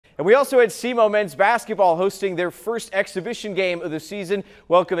And we also had SEMO men's basketball hosting their first exhibition game of the season,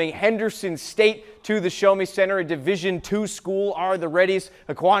 welcoming Henderson State to the Show Me Center. A Division II school are the Reddies.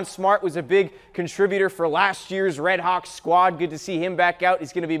 Aquan Smart was a big contributor for last year's Red Hawks squad. Good to see him back out.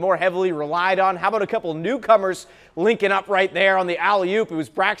 He's going to be more heavily relied on. How about a couple newcomers linking up right there on the alley-oop? It was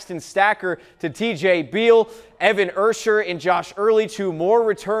Braxton Stacker to TJ Beal. Evan Ursher and Josh Early, two more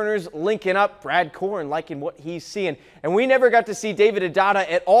returners linking up. Brad Korn liking what he's seeing. And we never got to see David Adada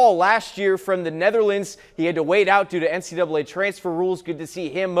at all last year from the Netherlands. He had to wait out due to NCAA transfer rules. Good to see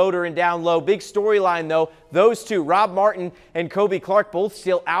him motoring down low. Big storyline, though. Those two, Rob Martin and Kobe Clark, both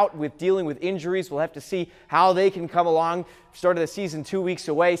still out with dealing with injuries. We'll have to see how they can come along. Start of the season 2 weeks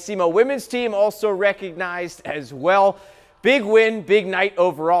away. SEMO women's team also recognized as well. Big win, big night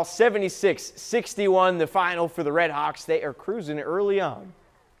overall, 76-61, the final for the Red Hawks. They are cruising early on.